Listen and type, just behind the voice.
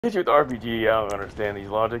Hit you with RPG, I don't understand these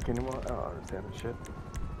logic anymore. I don't understand this shit.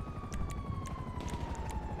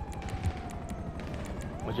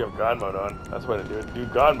 Unless you have God mode on. That's the way to do it. Do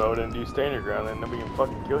God mode and do stand your ground, and nobody can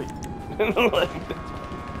fucking kill you. Like,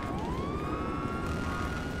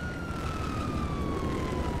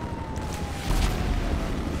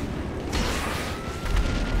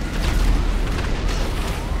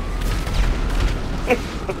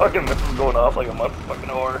 fucking missiles going off like a motherfucking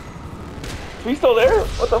whore. Is he still there?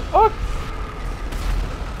 What the fuck?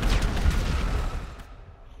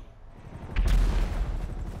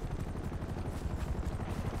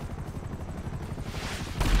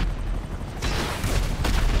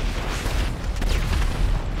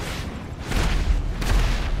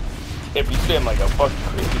 If you stand like a fucking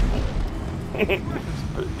crazy fool.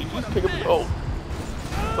 You just pick up the ult.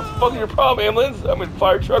 What the fuck is your problem, ambulance? I'm in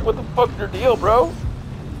fire truck. What the fuck is your deal, bro?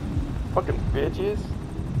 Fucking bitches.